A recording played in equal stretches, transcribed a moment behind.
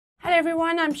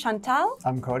everyone, I'm Chantal.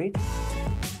 I'm Cody.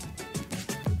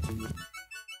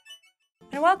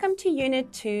 And welcome to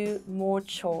Unit 2, More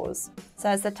Chores. So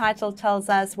as the title tells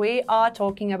us, we are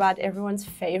talking about everyone's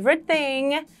favorite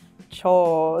thing,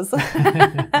 chores. So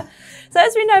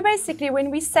as we know, basically,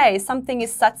 when we say something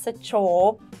is such a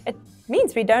chore, it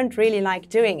means we don't really like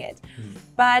doing it.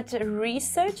 But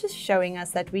research is showing us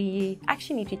that we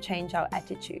actually need to change our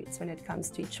attitudes when it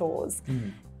comes to chores.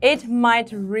 It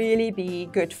might really be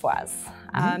good for us,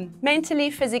 mentally,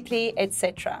 physically,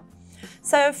 etc.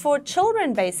 So for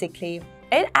children, basically,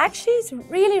 it actually is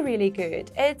really good.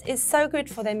 It is so good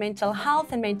for their mental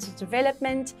health and mental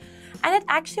development. And it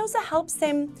actually also helps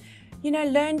them,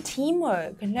 learn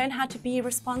teamwork and learn how to be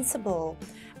responsible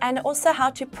and also how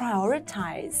to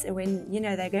prioritize when,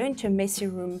 they go into a messy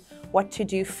room, what to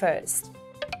do first.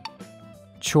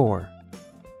 Chore.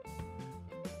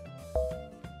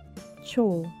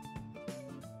 Chore.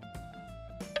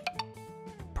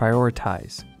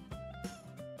 Prioritize.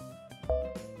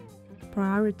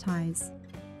 Prioritize.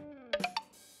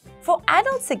 For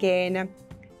adults again,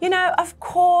 of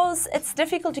course, it's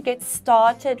difficult to get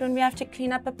started when we have to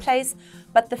clean up a place,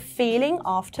 but the feeling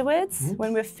afterwards,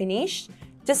 when we're finished,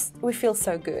 we feel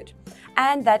so good.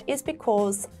 And that is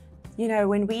because,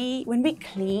 when we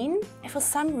clean, for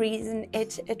some reason,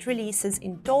 it releases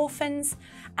endorphins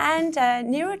and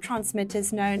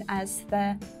neurotransmitters known as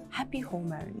the happy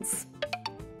hormones.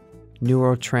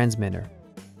 Neurotransmitter.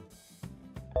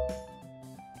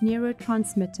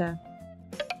 Neurotransmitter.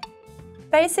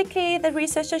 Basically, the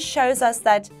research just shows us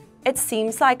that it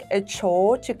seems like a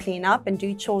chore to clean up and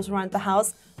do chores around the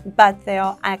house, but there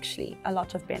are actually a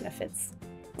lot of benefits.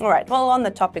 All right, well, on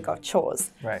the topic of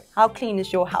chores, Right. How clean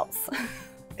is your house?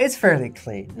 It's fairly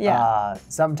clean. Yeah.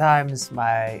 Sometimes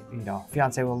my,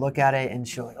 fiance will look at it and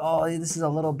she'll like, oh, this is a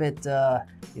little bit,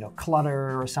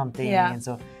 clutter or something. Yeah. And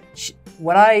so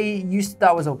what I used to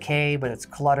thought was okay, but it's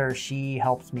clutter, she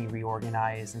helps me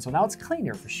reorganize. And so now it's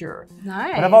cleaner for sure.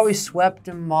 Nice. But I've always swept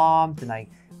and mopped, and I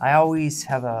always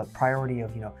have a priority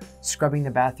of, scrubbing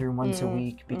the bathroom once a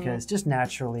week because just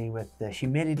naturally with the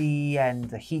humidity and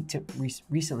the heat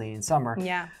recently in summer,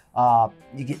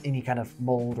 you get any kind of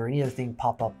mold or any other thing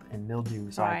pop up and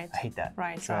mildew. So I hate that.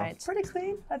 Right. Pretty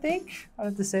clean, I think, I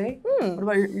have to say. What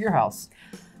about your house?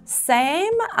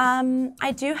 Same.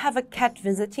 I do have a cat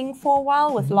visiting for a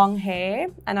while with long hair,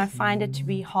 and I find it to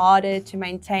be harder to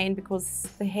maintain because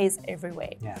the hair's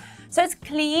everywhere. Yeah. So it's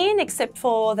clean except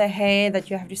for the hair that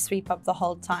you have to sweep up the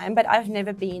whole time, but I've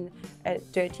never been a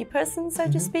dirty person,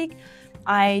 so to speak.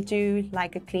 I do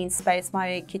like a clean space.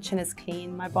 My kitchen is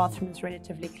clean. My bathroom is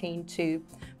relatively clean too.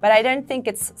 But I don't think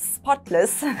it's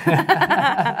spotless.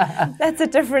 That's a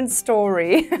different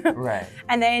story. Right.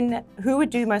 And then who would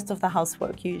do most of the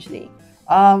housework usually?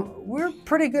 We're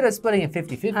pretty good at splitting it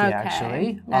 50-50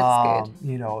 actually. That's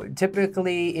good.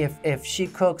 Typically if she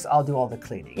cooks, I'll do all the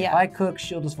cleaning. Yeah. If I cook,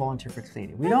 she'll just volunteer for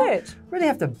cleaning. We don't really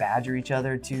have to badger each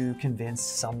other to convince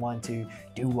someone to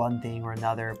do one thing or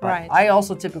another. But I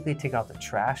also typically take out the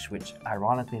trash, which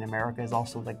ironically in America is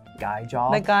also the guy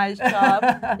job. The guy's job,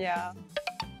 yeah.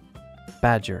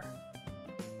 Badger.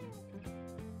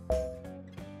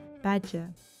 Badger.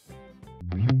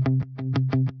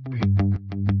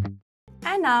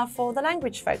 And now for the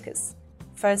language focus.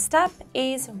 First up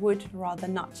is would rather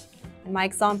not. And my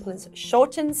example is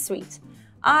short and sweet.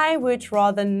 I would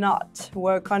rather not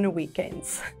work on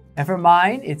weekends. And for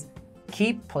mine, it's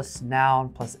keep plus noun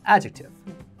plus adjective.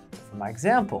 For my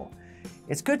example,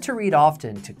 it's good to read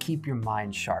often to keep your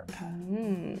mind sharp.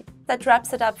 That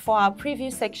wraps it up for our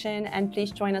preview section, and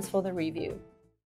please join us for the review.